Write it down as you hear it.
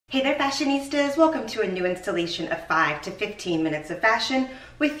Hey there fashionistas, welcome to a new installation of 5 to 15 minutes of fashion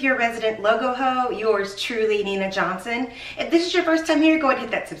with your resident logo ho, yours truly, Nina Johnson. If this is your first time here, go ahead and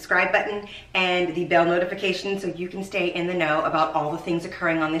hit that subscribe button and the bell notification so you can stay in the know about all the things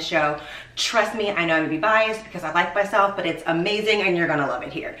occurring on this show. Trust me, I know I'm gonna be biased because I like myself, but it's amazing and you're gonna love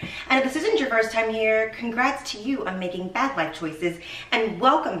it here. And if this isn't your first time here, congrats to you on making bad life choices and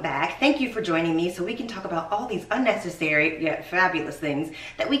welcome back. Thank you for joining me so we can talk about all these unnecessary yet fabulous things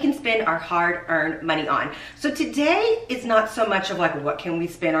that we can spend our hard-earned money on. So today is not so much of like what can we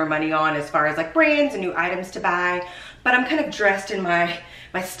spend our money on as far as like brands and new items to buy, but I'm kind of dressed in my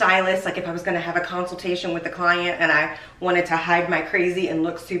stylist, like if I was gonna have a consultation with the client and I wanted to hide my crazy and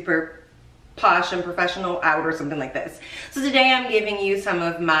look super posh and professional, I would wear something like this. So today I'm giving you some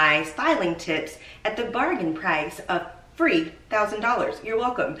of my styling tips at the bargain price of free $1,000. You're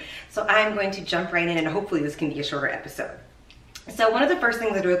welcome. So I'm going to jump right in and hopefully this can be a shorter episode. So one of the first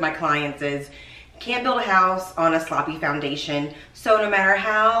things I do with my clients is can't build a house on a sloppy foundation. So no matter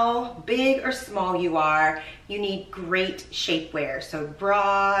how big or small you are, you need great shapewear. So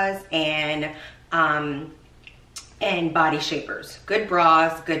bras and body shapers. Good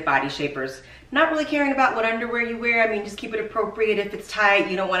bras, good body shapers. Not really caring about what underwear you wear. I mean, just keep it appropriate. If it's tight,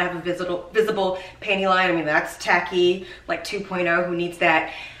 you don't want to have a visible panty line. I mean, that's tacky, like 2.0, who needs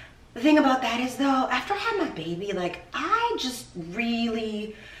that? The thing about that is though, after I had my baby, like I just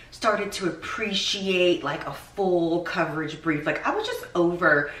really started to appreciate like a full coverage brief. Like I was just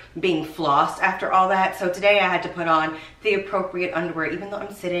over being flossed after all that. So today I had to put on the appropriate underwear, even though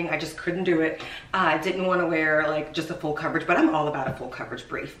I'm sitting, I just couldn't do it. I didn't want to wear like just a full coverage, but I'm all about a full coverage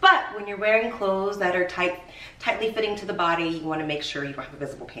brief. But when you're wearing clothes that are tightly fitting to the body, you want to make sure you don't have a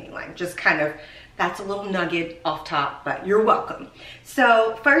visible panty line. Just kind of, that's a little nugget off top, but you're welcome.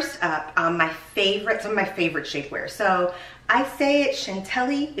 So first up, some of my favorite shapewear. So I say it's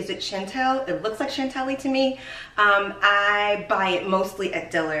Chantelle. Is it Chantelle? It looks like Chantelle to me. I buy it mostly at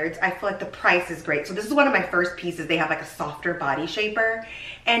Dillard's. I feel like the price is great. So this is one of my first pieces. They have like a softer body shaper.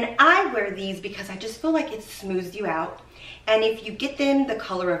 And I wear these because I just feel like it smooths you out. And if you get them the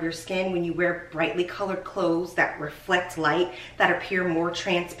color of your skin, when you wear brightly colored clothes that reflect light, that appear more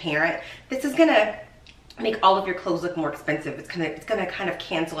transparent, this is gonna make all of your clothes look more expensive. It's gonna kind of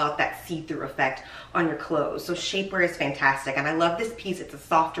cancel out that see-through effect on your clothes. So shapewear is fantastic. And I love this piece. It's a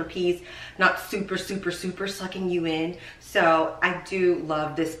softer piece, not super sucking you in. So I do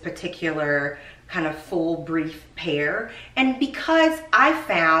love this particular kind of full brief pair. And because I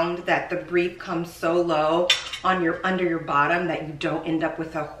found that the brief comes so low on under your bottom that you don't end up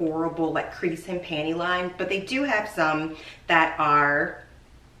with a horrible like crease and panty line, but they do have some that are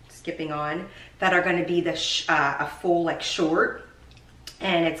skipping on that are going to be a full like short,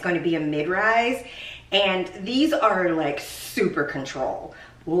 and it's going to be a mid-rise, and these are like super control.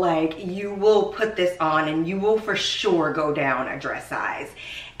 Like you will put this on and you will for sure go down a dress size.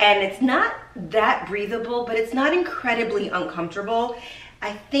 And it's not that breathable, but it's not incredibly uncomfortable.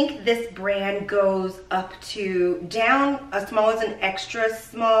 I think this brand goes up to down as small as an extra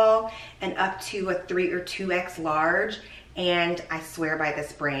small and up to a 3 or 2X large. And I swear by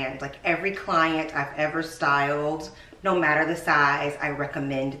this brand. Like every client I've ever styled, no matter the size, I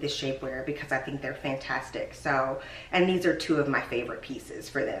recommend this shapewear because I think they're fantastic. So, and these are two of my favorite pieces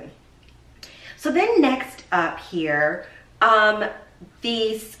for them. So then next up here,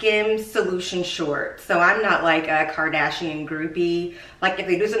 the Skims solution short. So I'm not like a Kardashian groupie. Like if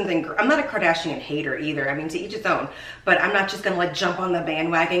they do something, I'm not a Kardashian hater either. I mean, to each its own, but I'm not just gonna like jump on the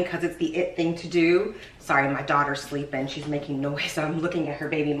bandwagon because it's the it thing to do. Sorry, my daughter's sleeping. She's making noise. So I'm looking at her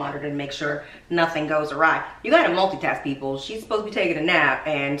baby monitor to make sure nothing goes awry. You gotta multitask, people. She's supposed to be taking a nap,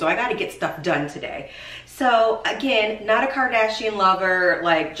 and so I gotta get stuff done today. So again, not a Kardashian lover,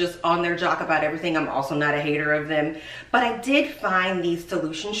 like just on their jock about everything. I'm also not a hater of them, but I did find these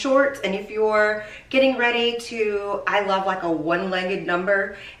solution shorts. And if you're getting ready to, I love like a one-legged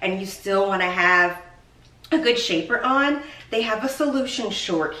number and you still want to have a good shaper on, they have a solution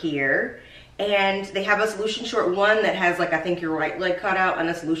short here. And they have a solution short 1 that has like, I think your right leg cut out, and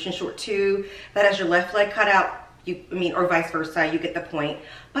a solution short 2 that has your left leg cut out. Or vice versa, you get the point.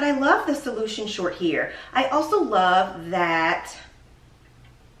 But I love the solution short here. I also love that,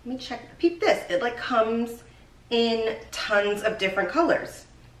 let me check, peep this. It like comes in tons of different colors.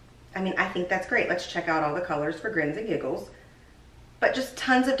 I mean, I think that's great. Let's check out all the colors for grins and giggles. But just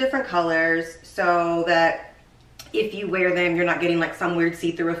tons of different colors so that if you wear them, you're not getting like some weird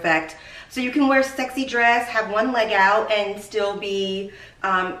see-through effect. So you can wear a sexy dress, have one leg out, and still be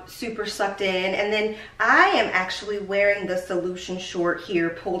super sucked in. And then I am actually wearing the solution short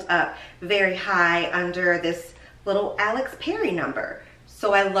here pulled up very high under this little Alex Perry number.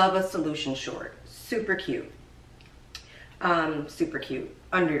 So I love a solution short. Super cute. Super cute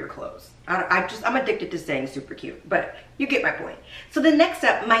under your clothes. I'm addicted to saying super cute, but you get my point. So the next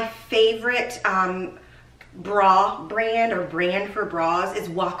up, my favorite bra brand or brand for bras is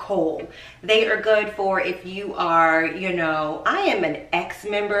Wacol. They are good for if you are, you know, I am an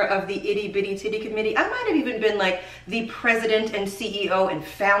ex-member of the Itty Bitty Titty Committee. I might have even been like the president and CEO and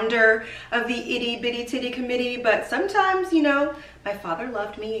founder of the Itty Bitty Titty Committee, but sometimes, you know, my father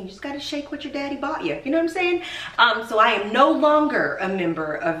loved me and you just gotta shake what your daddy bought you. You know what I'm saying? So I am no longer a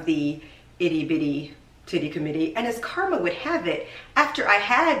member of the Itty Bitty Titty Committee, and as karma would have it, after I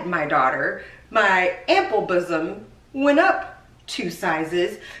had my daughter, my ample bosom went up 2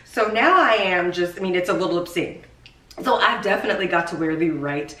 sizes. So now I am just, I mean, it's a little obscene. So I've definitely got to wear the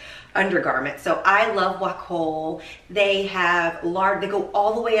right undergarment. So I love Wacol. They have large, they go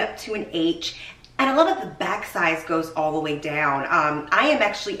all the way up to an H. And I love that the back size goes all the way down. I am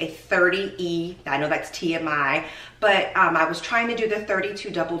actually a 30E. I know that's TMI, but I was trying to do the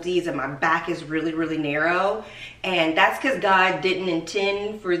 32 double Ds and my back is really, really narrow. And that's because God didn't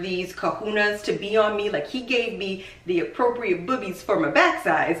intend for these kahunas to be on me. Like, he gave me the appropriate boobies for my back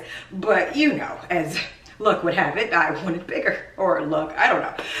size. But you know, as luck would have it, I wanted bigger, or luck, I don't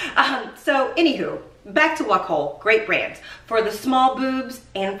know. So anywho, back to Wacol, great brand for the small boobs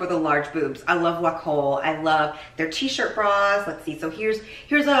and for the large boobs. I love Wacol. I love their t-shirt bras. Let's see. So here's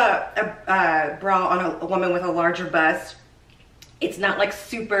a bra on a woman with a larger bust. It's not like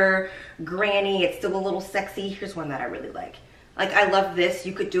super granny. It's still a little sexy. Here's one that I really like. Like, I love this.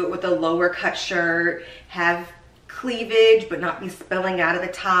 You could do it with a lower cut shirt, have cleavage but not be spilling out of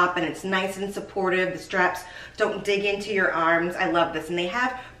the top, and it's nice and supportive. The straps don't dig into your arms. I love this. And they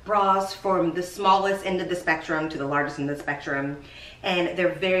have bras from the smallest end of the spectrum to the largest end of the spectrum, and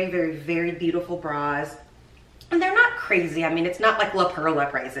they're very, very, very beautiful bras. And they're not crazy. I mean, it's not like La Perla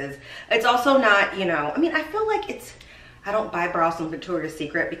prices. It's also not, you know, I mean, I feel like it's, I don't buy bras from Victoria's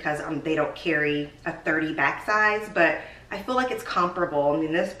Secret because they don't carry a 30 back size, but I feel like it's comparable. I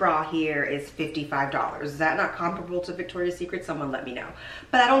mean, this bra here is $55. Is that not comparable to Victoria's Secret? Someone let me know.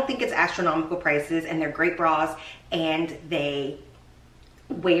 But I don't think it's astronomical prices, and they're great bras, and they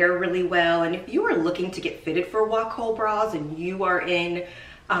wear really well. And if you are looking to get fitted for Wacol bras and you are in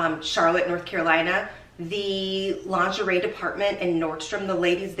Charlotte, North Carolina, the lingerie department in Nordstrom, the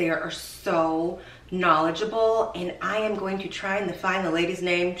ladies there are so knowledgeable, and I am going to try and find the lady's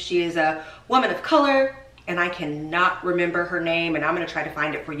name. She is a woman of color and I cannot remember her name, and I'm going to try to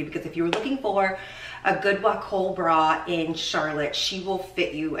find it for you, because if you were looking for a good Wacol bra in Charlotte, she will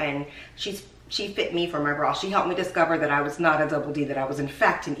fit you, and she fit me for my bra. She helped me discover that I was not a double D, that I was in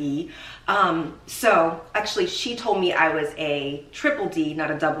fact an E. So actually she told me I was a triple D, not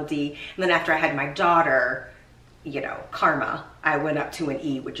a double D. And then after I had my daughter, you know, karma, I went up to an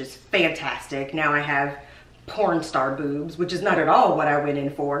E, which is fantastic. Now I have porn star boobs, which is not at all what I went in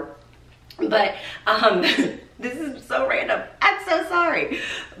for. But this is so random. I'm so sorry.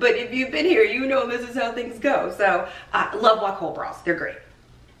 But if you've been here, you know this is how things go. So I love Wacol bras. They're great.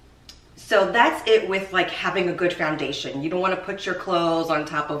 So that's it with like having a good foundation. You don't want to put your clothes on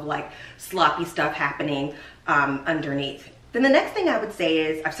top of like sloppy stuff happening underneath. Then the next thing I would say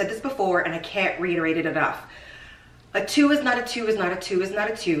is, I've said this before and I can't reiterate it enough. A 2 is not a 2 is not a 2 is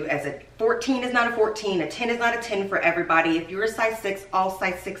not a 2, as a 14 is not a 14, a 10 is not a 10 for everybody. If you're a size 6, all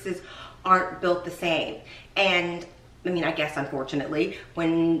size 6s aren't built the same. And I mean, I guess unfortunately,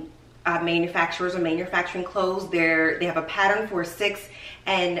 when manufacturers are manufacturing clothes, they have a pattern for a 6,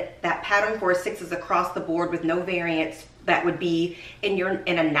 and that pattern for a 6 is across the board with no variants that would be in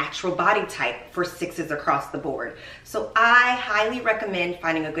a natural body type for 6s across the board. So I highly recommend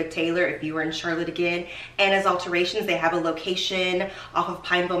finding a good tailor if you are in Charlotte again. And as alterations, they have a location off of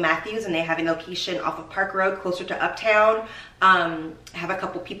Pineville Matthews, and they have a location off of Park Road closer to Uptown. I have a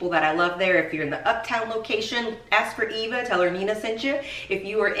couple people that I love there. If you're in the Uptown location, ask for Eva, tell her Nina sent you. If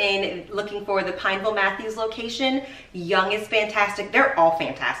you are looking for the Pineville Matthews location, Young is fantastic. They're all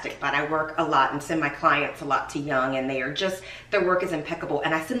fantastic, but I work a lot and send my clients a lot to Young, and they are just, their work is impeccable.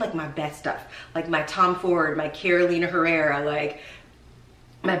 And I send like my best stuff, like my Tom Ford, my Carolina Herrera, like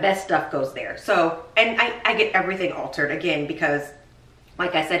my best stuff goes there. So, and I get everything altered again, because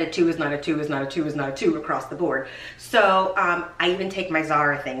like I said, a 2 is not a 2 is not a 2 is not a 2 across the board. So I even take my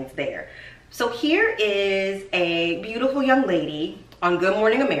Zara things there. So here is a beautiful young lady on Good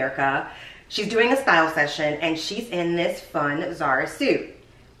Morning America. She's doing a style session and she's in this fun Zara suit.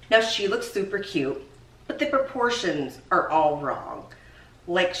 Now she looks super cute, but the proportions are all wrong.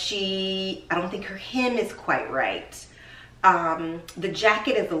 Like I don't think her hem is quite right. the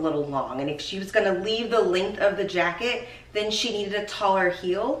jacket is a little long, and if she was gonna leave the length of the jacket, then she needed a taller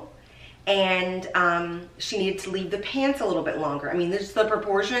heel, and she needed to leave the pants a little bit longer. I mean, there's the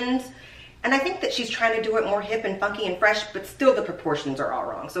proportions, and I think that she's trying to do it more hip and funky and fresh, but still the proportions are all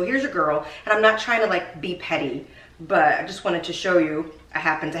wrong. So here's your girl, and I'm not trying to like be petty, but I just wanted to show you, I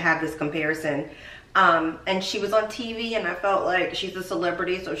happen to have this comparison. And she was on TV, and I felt like she's a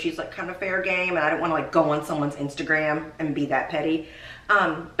celebrity, so she's like kind of fair game, and I don't want to like go on someone's Instagram and be that petty.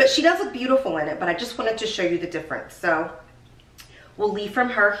 But she does look beautiful in it, but I just wanted to show you the difference. So we'll leave from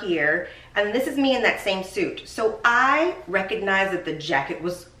her here, and this is me in that same suit. So I recognized that the jacket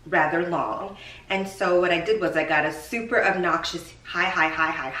was rather long, and so what I did was I got a super obnoxious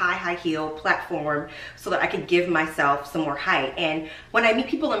high heel platform so that I could give myself some more height. And when I meet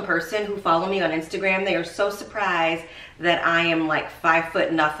people in person who follow me on Instagram, they are so surprised that I am like 5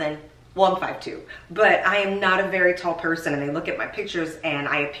 foot nothing. Well, I'm 5'2", but I am not a very tall person, and they look at my pictures and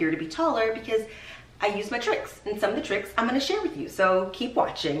I appear to be taller because I use my tricks, and some of the tricks I'm going to share with you, so keep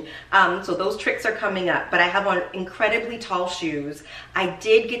watching. So those tricks are coming up, but I have on incredibly tall shoes. I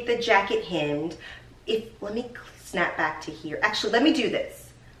did get the jacket hemmed. Let me snap back to here. Actually, let me do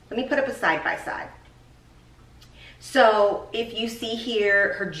this. Let me put up a side by side. So if you see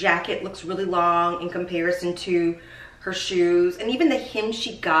here, her jacket looks really long in comparison to her shoes, and even the hem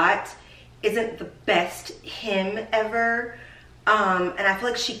she got isn't the best hem ever. And I feel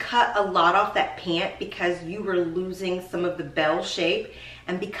like she cut a lot off that pant because you were losing some of the bell shape.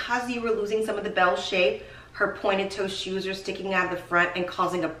 And because you were losing some of the bell shape, her pointed toe shoes are sticking out of the front and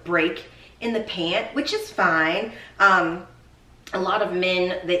causing a break in the pant, which is fine. A lot of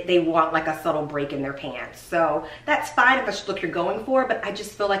men, they want like a subtle break in their pants. So that's fine if that's the look you're going for, but I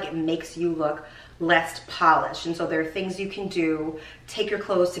just feel like it makes you look less polished. And so there are things you can do. Take your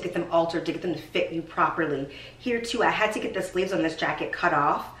clothes to get them altered, to get them to fit you properly. Here too, I had to get the sleeves on this jacket cut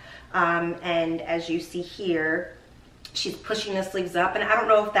off. And as you see here, she's pushing the sleeves up. And I don't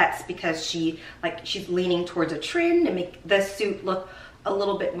know if that's because she's leaning towards a trend to make the suit look a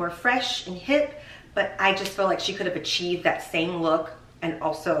little bit more fresh and hip. But I just feel like she could have achieved that same look and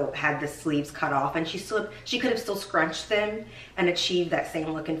also had the sleeves cut off. And she could have still scrunched them and achieved that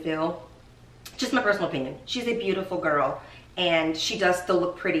same look and feel. Just my personal opinion. She's a beautiful girl, and she does still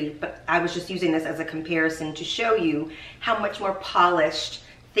look pretty, but I was just using this as a comparison to show you how much more polished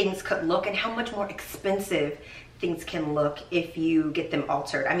things could look and how much more expensive things can look if you get them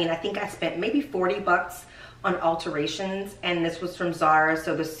altered. I mean, I think I spent maybe 40 bucks on alterations, and this was from Zara,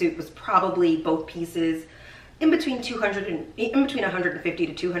 so the suit was probably both pieces in between $150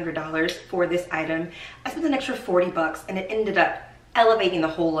 to $200 for this item. I spent an extra 40 bucks, and it ended up elevating the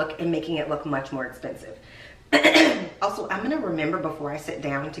whole look and making it look much more expensive. Also, I'm gonna remember before I sit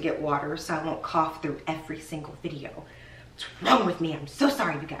down to get water so I won't cough through every single video. What's wrong with me? I'm so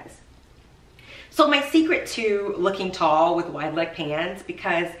sorry, you guys. So my secret to looking tall with wide leg pants,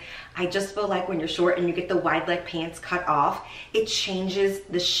 because I just feel like when you're short and you get the wide leg pants cut off, it changes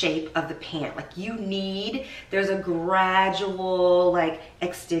the shape of the pant. Like there's a gradual like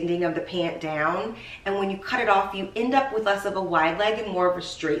extending of the pant down. And when you cut it off, you end up with less of a wide leg and more of a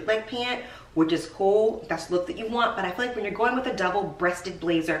straight leg pant, which is cool. That's the look that you want. But I feel like when you're going with a double breasted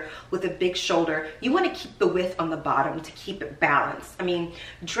blazer with a big shoulder, you want to keep the width on the bottom to keep it balanced. I mean,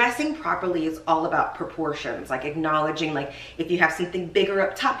 dressing properly is all about proportions, like acknowledging, like if you have something bigger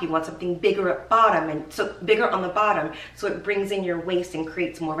up top, you want something bigger at bottom, and so bigger on the bottom, so it brings in your waist and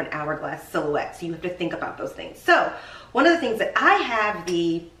creates more of an hourglass silhouette. So you have to think about those things. So one of the things that I have,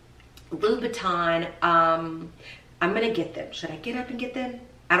 the Louboutin, I'm gonna get them. Should I get up and get them?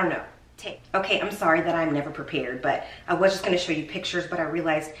 I don't know. Okay, I'm sorry that I'm never prepared, but I was just going to show you pictures, but I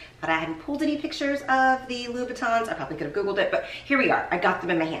realized that I hadn't pulled any pictures of the Louboutins. I probably could have Googled it, but here we are. I got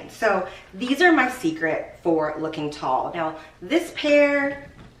them in my hand. So these are my secret for looking tall. Now, this pair,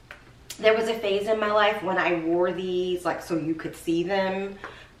 there was a phase in my life when I wore these, like, so you could see them.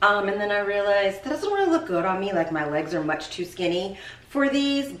 And then I realized that doesn't really look good on me. Like, my legs are much too skinny for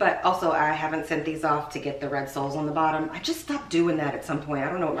these, but also I haven't sent these off to get the red soles on the bottom. I just stopped doing that at some point. I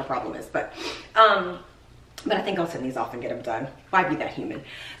don't know what my problem is, but I think I'll send these off and get them done. Why be that human?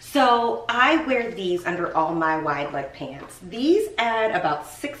 So I wear these under all my wide leg pants. These add about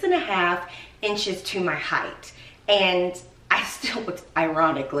 6.5 inches to my height. And I still,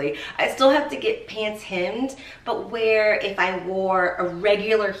 ironically, I still have to get pants hemmed, but where if I wore a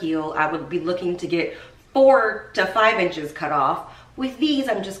regular heel, I would be looking to get 4 to 5 inches cut off. With these,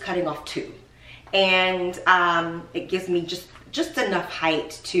 I'm just cutting off 2. And it gives me just enough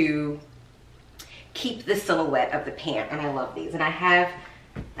height to keep the silhouette of the pant, and I love these. And I have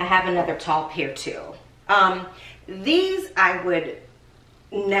another tall pair too. These I would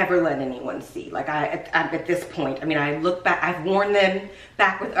never let anyone see. Like I'm at this point, I mean, I look back, I've worn them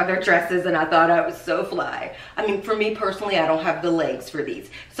back with other dresses and I thought I was so fly. I mean, for me personally, I don't have the legs for these.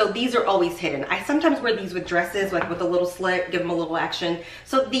 So these are always hidden. I sometimes wear these with dresses, like with a little slit, give them a little action.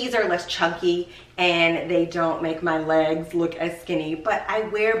 So these are less chunky and they don't make my legs look as skinny, but I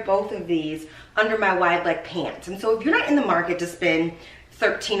wear both of these under my wide leg pants. And so if you're not in the market to spend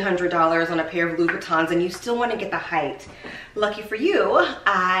 $1,300 on a pair of Louboutins and you still want to get the height, lucky for you,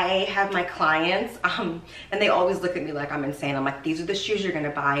 I have my clients and they always look at me like I'm insane. I'm like, these are the shoes you're going to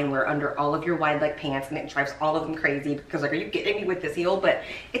buy and wear under all of your wide leg pants, and it drives all of them crazy because like, are you kidding me with this heel? But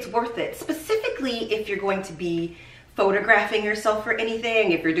it's worth it, specifically if you're going to be photographing yourself for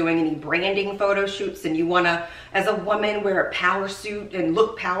anything, if you're doing any branding photo shoots and you want to, as a woman, wear a power suit and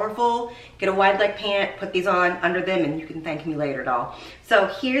look powerful, get a wide leg pant, put these on under them, and you can thank me later, doll. So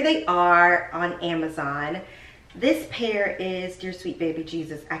here they are on Amazon. This pair is, dear sweet baby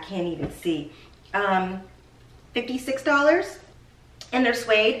Jesus, I can't even see, $56. And they're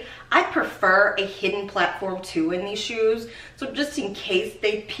suede. I prefer a hidden platform too in these shoes. So just in case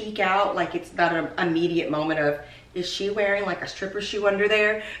they peek out, like it's not an immediate moment of, is she wearing like a stripper shoe under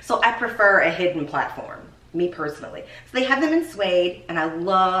there? So I prefer a hidden platform, me personally. So they have them in suede, and I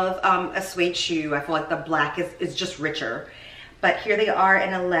love a suede shoe. I feel like the black is just richer. But here they are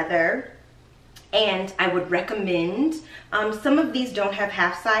in a leather. And I would recommend, some of these don't have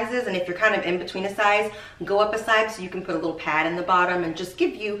half sizes, and if you're kind of in between a size, go up a size so you can put a little pad in the bottom and just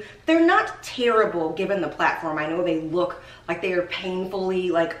give you, they're not terrible given the platform. I know they look like they are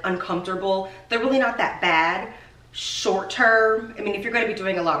painfully like uncomfortable. They're really not that bad. Short term, I mean, if you're going to be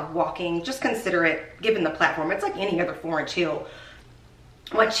doing a lot of walking, just consider it given the platform. It's like any other 4-inch heel.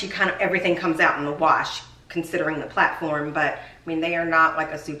 Once you kind of, everything comes out in the wash, considering the platform, but I mean, they are not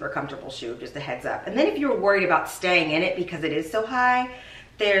like a super comfortable shoe, just a heads up. And then if you're worried about staying in it because it is so high,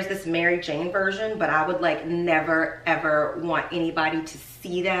 there's this Mary Jane version, but I would like never ever want anybody to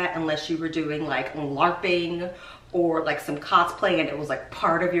see that unless you were doing like LARPing or like some cosplay and it was like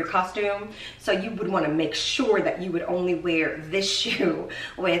part of your costume. So you would want to make sure that you would only wear this shoe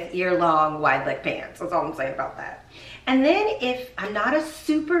with year-long wide leg pants. That's all I'm saying about that. And then if I'm not a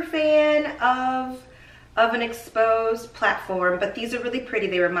super fan of an exposed platform, but these are really pretty.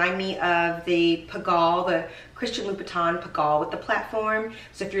 They remind me of the Pagal, the Christian Louboutin Pagal with the platform.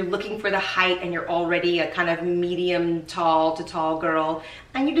 So if you're looking for the height and you're already a kind of medium tall to tall girl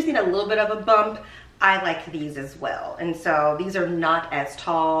and you just need a little bit of a bump, I like these as well. And so these are not as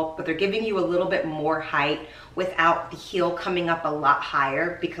tall, but they're giving you a little bit more height without the heel coming up a lot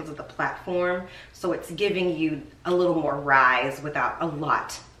higher because of the platform. So it's giving you a little more rise without a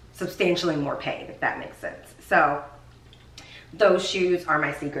lot, substantially more pain, if that makes sense. So those shoes are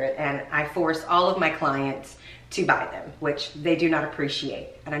my secret, and I force all of my clients to buy them, which they do not appreciate.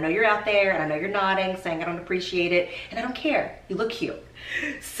 And I know you're out there, and I know you're nodding, saying I don't appreciate it, and I don't care. You look cute.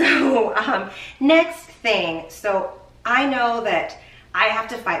 So next thing, so I know that I have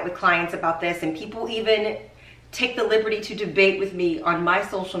to fight with clients about this, and people even take the liberty to debate with me on my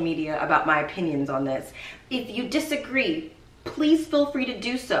social media about my opinions on this. If you disagree, please feel free to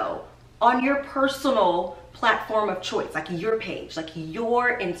do so on your personal platform of choice, like your page, like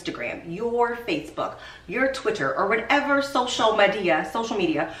your Instagram, your Facebook, your Twitter, or whatever social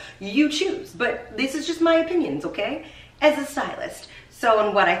media you choose. But this is just my opinions, okay? As a stylist. So,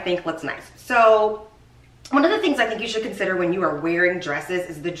 and what I think looks nice. So, one of the things I think you should consider when you are wearing dresses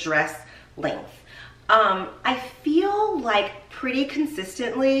is the dress length. I feel like pretty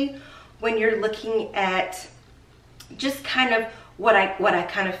consistently when you're looking at just kind of what I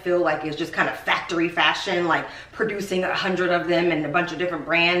kind of feel like is just kind of factory fashion, like producing 100 of them and a bunch of different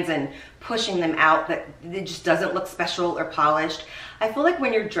brands and pushing them out, that it just doesn't look special or polished. I feel like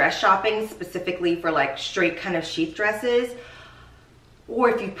when you're dress shopping specifically for like straight kind of sheath dresses, or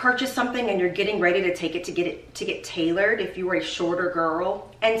if you purchase something and you're getting ready to take it to get tailored, if you were a shorter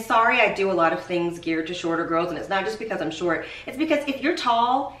girl, and sorry, I do a lot of things geared to shorter girls, and it's not just because I'm short, it's because if you're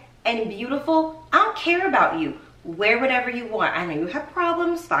tall and beautiful, I don't care about you. Wear whatever you want. I know you have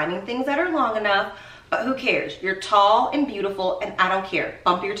problems finding things that are long enough, but who cares? You're tall and beautiful, and I don't care.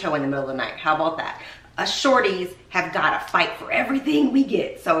 Bump your toe in the middle of the night. How about that? Us shorties have got to fight for everything we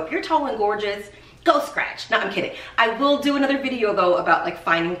get. So if you're tall and gorgeous, go scratch. No, I'm kidding. I will do another video though about like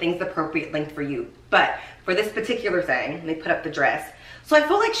finding things the appropriate length for you. But for this particular thing, let me put up the dress. So I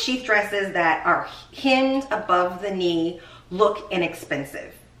feel like sheath dresses that are hemmed above the knee look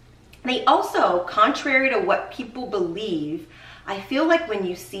inexpensive. They also, contrary to what people believe, I feel like when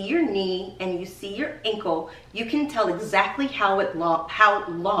you see your knee and you see your ankle, you can tell exactly how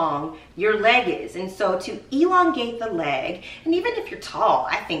long your leg is. And so to elongate the leg, and even if you're tall,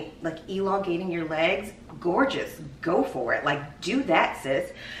 I think like elongating your legs, gorgeous, go for it. Like, do that,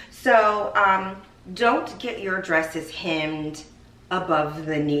 sis. So don't get your dresses hemmed above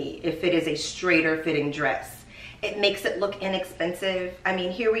the knee if it is a straighter fitting dress. It makes it look inexpensive. I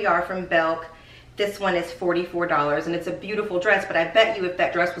mean, here we are from Belk. This one is $44 and it's a beautiful dress, but I bet you if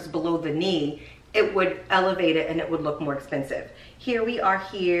that dress was below the knee, it would elevate it and it would look more expensive. Here we are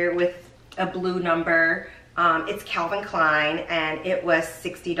here with a blue number. It's Calvin Klein and it was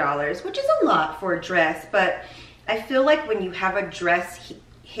 $60, which is a lot for a dress, but I feel like when you have a dress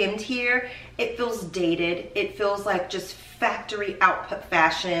hemmed here, it feels dated. It feels like just factory output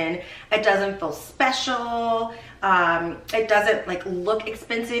fashion. It doesn't feel special. It doesn't like look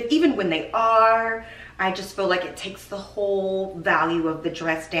expensive, even when they are. I just feel like it takes the whole value of the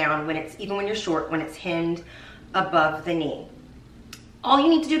dress down when it's, even when you're short, when it's hemmed above the knee. All you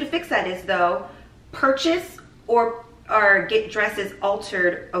need to do to fix that is though, purchase or get dresses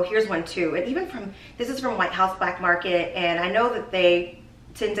altered. Oh, here's one too. And even from, this is from White House Black Market, and I know that they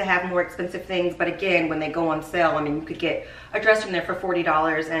tend to have more expensive things, but again, when they go on sale, I mean, you could get a dress from there for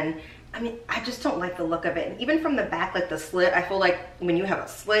 $40, and I mean, I just don't like the look of it. And even from the back, like the slit, I feel like when you have a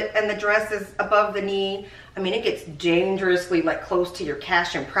slit and the dress is above the knee, I mean, it gets dangerously like close to your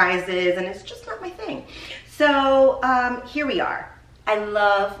cash and prizes, and it's just not my thing. So here we are. I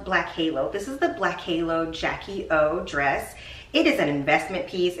love Black Halo. This is the Black Halo Jackie O dress. It is an investment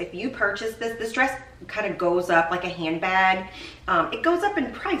piece. If you purchase this dress kind of goes up like a handbag. It goes up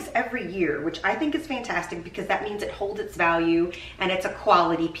in price every year, which I think is fantastic because that means it holds its value and it's a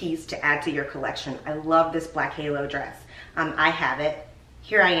quality piece to add to your collection. I love this Black Halo dress. I have it.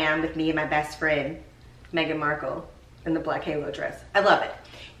 Here I am with me and my best friend, Meghan Markle, in the Black Halo dress. I love it.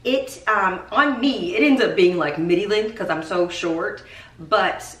 It, on me, it ends up being like midi length because I'm so short,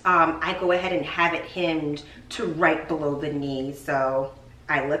 but I go ahead and have it hemmed to right below the knee, so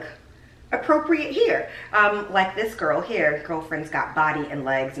I look appropriate here. Like this girl here, girlfriend's got body and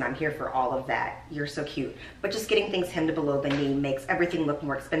legs, and I'm here for all of that. You're so cute. But just getting things hemmed below the knee makes everything look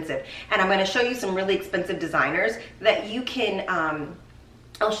more expensive. And I'm gonna show you some really expensive designers that you can,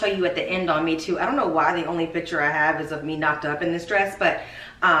 I'll show you at the end on me too. I don't know why the only picture I have is of me knocked up in this dress, but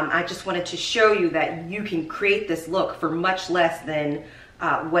I just wanted to show you that you can create this look for much less than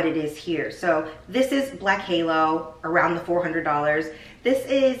what it is here. So this is Black Halo, around the $400. This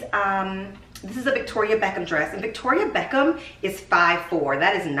is a Victoria Beckham dress, and Victoria Beckham is 5'4".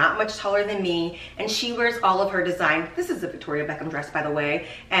 That is not much taller than me, and she wears all of her design. This is a Victoria Beckham dress, by the way,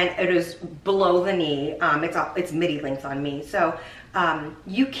 and it is below the knee. It's midi length on me. So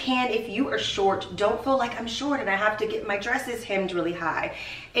you can, if you are short, don't feel like I'm short and I have to get my dresses hemmed really high.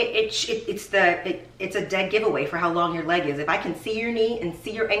 It's a dead giveaway for how long your leg is. If I can see your knee and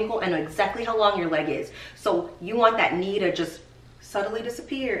see your ankle, I know exactly how long your leg is. So you want that knee to just subtly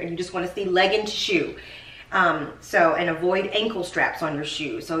disappear, and you just want to see leg into shoe. And avoid ankle straps on your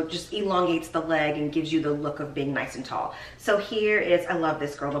shoe. So it just elongates the leg and gives you the look of being nice and tall. So here is, I love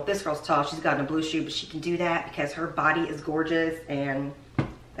this girl. Look, this girl's tall. She's got a blue shoe, but she can do that because her body is gorgeous. And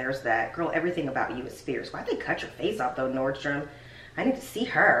there's that. Girl, everything about you is fierce. Why'd they cut your face off though, Nordstrom? I need to see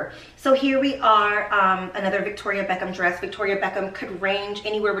her. So here we are, another Victoria Beckham dress. Victoria Beckham could range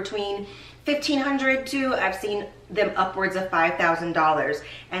anywhere between $1,500 to, I've seen them upwards of $5,000.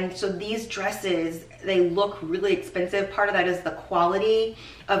 And so these dresses, they look really expensive. Part of that is the quality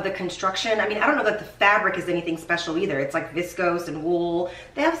of the construction. I mean, I don't know that the fabric is anything special either. It's like viscose and wool.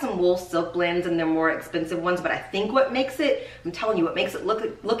 They have some wool silk blends and they're more expensive ones, but I think what makes it, I'm telling you, what makes it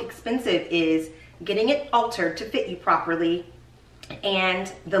look expensive is getting it altered to fit you properly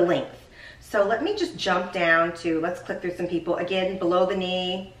and the length. So let me just jump down to, let's click through some people. Again, below the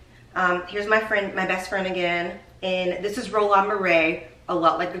knee. Here's my friend, my best friend again, and this is Wacol Bras, a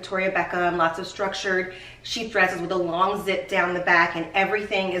lot like Victoria Beckham, lots of structured sheath dresses with a long zip down the back, and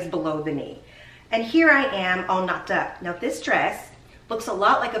everything is below the knee. And here I am all knocked up. Now this dress looks a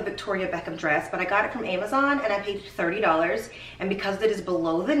lot like a Victoria Beckham dress, but I got it from Amazon and I paid $30, and because it is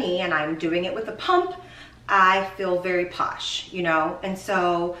below the knee and I'm doing it with a pump, I feel very posh, you know, and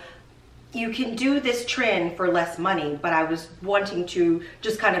so you can do this trend for less money, but I was wanting to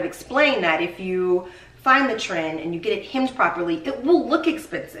just kind of explain that if you find the trend and you get it hemmed properly, it will look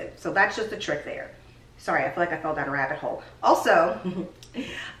expensive. So that's just a trick there. Sorry, I feel like I fell down a rabbit hole. Also,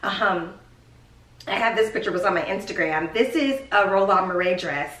 I have this picture, was on my Instagram. This is a Wacol Bras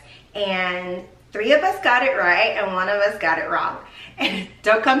dress, and 3 of us got it right and 1 of us got it wrong. And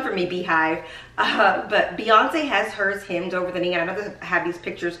don't come for me, Beehive. But Beyonce has hers hemmed over the knee. And I know they have these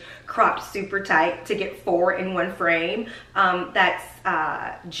pictures cropped super tight to get 4 in one frame. That's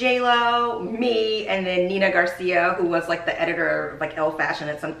J-Lo, me, and then Nina Garcia, who was like the editor of like Elle Fashion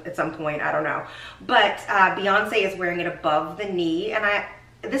at some point. I don't know. But Beyonce is wearing it above the knee. And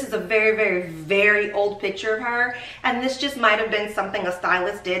this is a very, very, very old picture of her, and this just might have been something a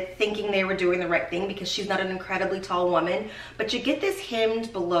stylist did, thinking they were doing the right thing because she's not an incredibly tall woman. But you get this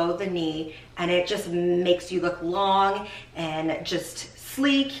hemmed below the knee, and it just makes you look long and just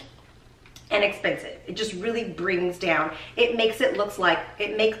sleek and expensive. It just really brings down. It makes it look like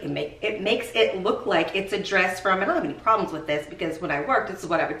it makes it look like it's a dress from. I don't have any problems with this because when I worked, this is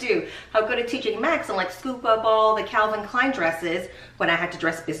what I would do. I would go to TJ Maxx and like scoop up all the Calvin Klein dresses when I had to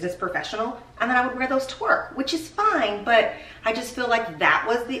dress business professional, and then I would wear those to work, which is fine. But I just feel like that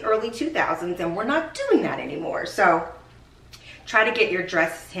was the early 2000s, and we're not doing that anymore. So try to get your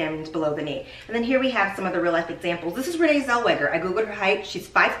dress hemmed below the knee. And then here we have some of the real life examples. This is Renee Zellweger. I googled her height. She's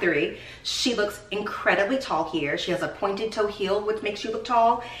 5'3". She looks incredibly tall here. She has a pointed toe heel, which makes you look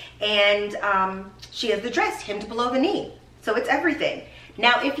tall. And she has the dress hemmed below the knee. So it's everything.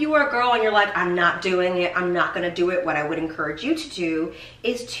 Now, if you are a girl and you're like, I'm not doing it, I'm not gonna do it, what I would encourage you to do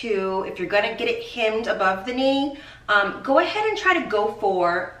is to, if you're gonna get it hemmed above the knee, go ahead and try to go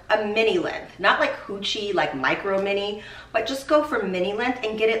for a mini length. Not like hoochie, like micro mini, but just go for mini length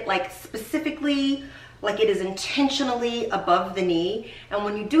and get it like specifically, like it is intentionally above the knee. And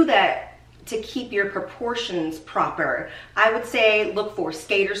when you do that, to keep your proportions proper, I would say look for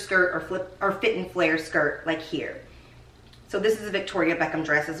skater skirt or fit and flare skirt like here. So this is a Victoria Beckham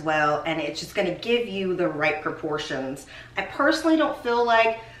dress as well, and it's just gonna give you the right proportions. I personally don't feel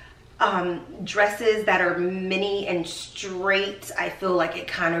like dresses that are mini and straight, I feel like it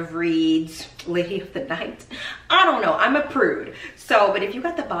kind of reads Lady of the Night. I don't know, I'm a prude. So, but if you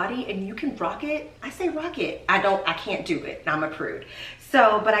got the body and you can rock it, I say rock it. I can't do it, I'm a prude.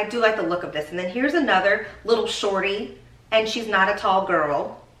 So, but I do like the look of this. And then here's another little shorty, and she's not a tall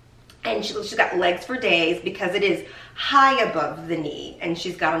girl. And she's got legs for days because it is high above the knee, and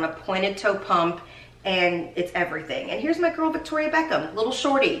she's got on a pointed toe pump, and it's everything. And here's my girl Victoria Beckham, little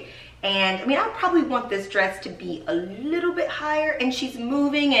shorty. And I mean, I probably want this dress to be a little bit higher, and she's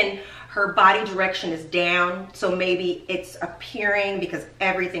moving and her body direction is down. So maybe it's appearing, because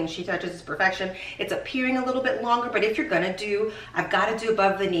everything she touches is perfection, it's appearing a little bit longer. But if you're gonna do, I've gotta do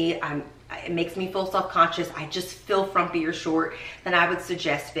above the knee, it makes me feel self-conscious, I just feel frumpy or short, then I would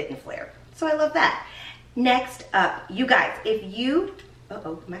suggest fit and flare. So I love that. Next up, you guys, if you,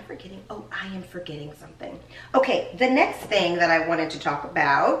 am I forgetting? Oh, I am forgetting something. Okay, the next thing that I wanted to talk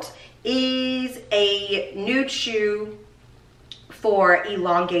about is a nude shoe for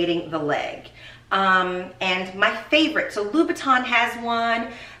elongating the leg. And my favorite, so Louboutin has one.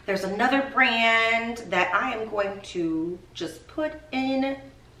 There's another brand that I am going to just put in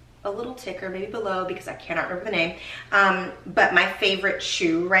a little ticker, maybe below, because I cannot remember the name. But my favorite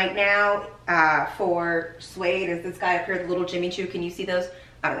shoe right now for suede is this guy up here, the little Jimmy Choo. Can you see those?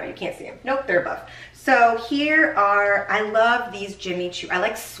 I don't know, you can't see them. Nope, they're above. So here are, I love these Jimmy Choo. I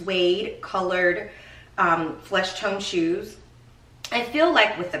like suede colored flesh tone shoes. I feel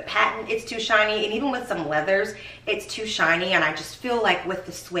like with the patent, it's too shiny, and even with some leathers, it's too shiny, and I just feel like with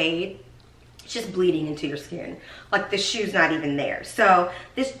the suede, it's just bleeding into your skin. Like the shoe's not even there. So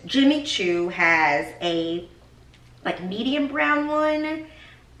this Jimmy Choo has a like medium brown one,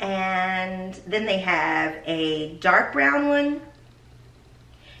 and then they have a dark brown one,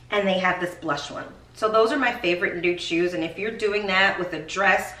 and they have this blush one. So those are my favorite nude shoes, and if you're doing that with a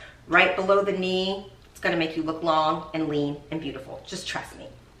dress right below the knee, it's gonna make you look long and lean and beautiful. Just trust me.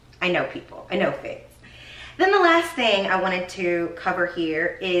 I know people, I know things. Then the last thing I wanted to cover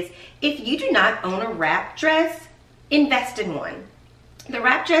here is if you do not own a wrap dress, invest in one. The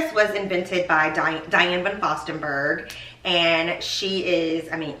wrap dress was invented by Diane von Furstenberg, and she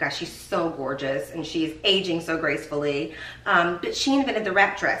is, I mean, gosh, she's so gorgeous, and she's aging so gracefully, but she invented the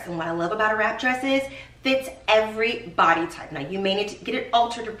wrap dress. And what I love about a wrap dress is fits every body type. Now, you may need to get it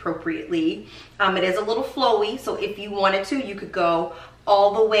altered appropriately. It is a little flowy, so if you wanted to, you could go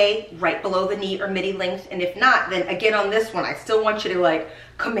all the way right below the knee or midi length, and if not, then again on this one, I still want you to like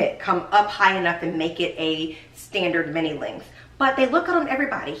come up high enough and make it a standard mini length. But they look good on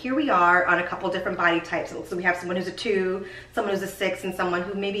everybody. Here we are on a couple different body types. So we have someone who's a 2, someone who's a 6, and someone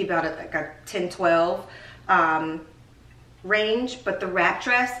who maybe about like a 10, 12 range, but the wrap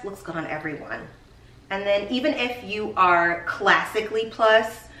dress looks good on everyone. And then even if you are classically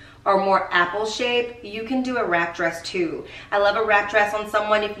plus, or more apple shape, you can do a wrap dress too. I love a wrap dress on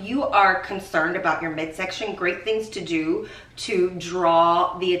someone. If you are concerned about your midsection, great things to do to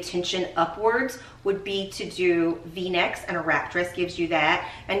draw the attention upwards would be to do V-necks, and a wrap dress gives you that.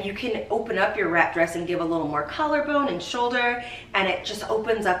 And you can open up your wrap dress and give a little more collarbone and shoulder, and it just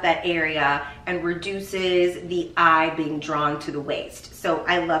opens up that area and reduces the eye being drawn to the waist. So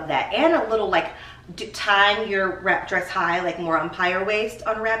I love that. And a little like tying your wrap dress high, like more umpire waist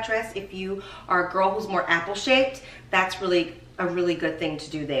on a wrap dress. If you are a girl who's more apple shaped, that's really a really good thing to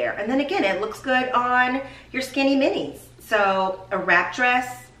do there. And then again, it looks good on your skinny minis. So a wrap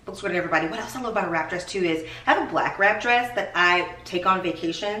dress looks good on everybody. What else I love about a wrap dress too is I have a black wrap dress that I take on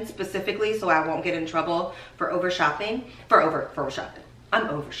vacation specifically so I won't get in trouble for over shopping, for overpacking.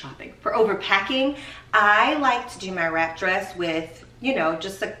 I like to do my wrap dress with, you know,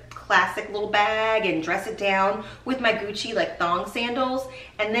 just a classic little bag and dress it down with my Gucci like thong sandals.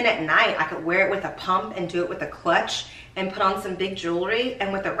 And then at night I could wear it with a pump and do it with a clutch and put on some big jewelry.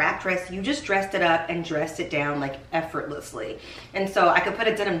 And with a wrap dress, you just dressed it up and dressed it down like effortlessly. And so I could put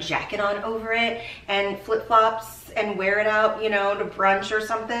a denim jacket on over it and flip-flops and wear it out, you know, to brunch or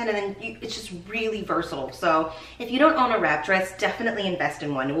something. And then it's just really versatile. So if you don't own a wrap dress, definitely invest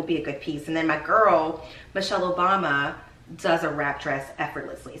in one. It will be a good piece. And then my girl, Michelle Obama, does a wrap dress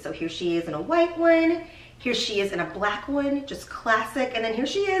effortlessly. So here she is in a white one. Here she is in a black one, just classic. And then here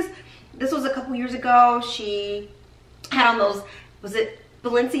she is. This was a couple years ago. She had on those, was it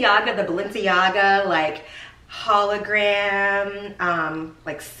Balenciaga, the Balenciaga like hologram,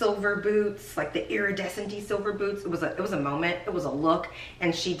 like silver boots, like the iridescent-y silver boots. It was a moment, it was a look,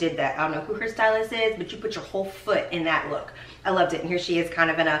 and she did that. I don't know who her stylist is, but you put your whole foot in that look. I loved it. And here she is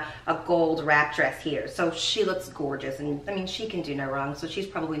kind of in a gold wrap dress here. So she looks gorgeous, and I mean, she can do no wrong. So she's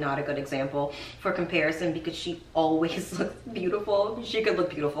probably not a good example for comparison because she always looks beautiful. She could look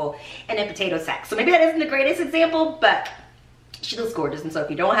beautiful in a potato sack. So maybe that isn't the greatest example, but she looks gorgeous. And so if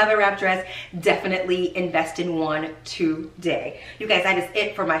you don't have a wrap dress, definitely invest in one today. You guys, that is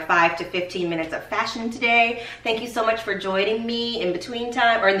it for my 5 to 15 minutes of fashion today. Thank you so much for joining me in between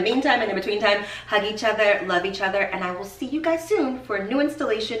time, or in the meantime and in between time. Hug each other, love each other, and I will see you guys soon for a new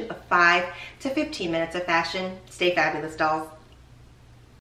installation of 5 to 15 minutes of fashion. Stay fabulous, dolls.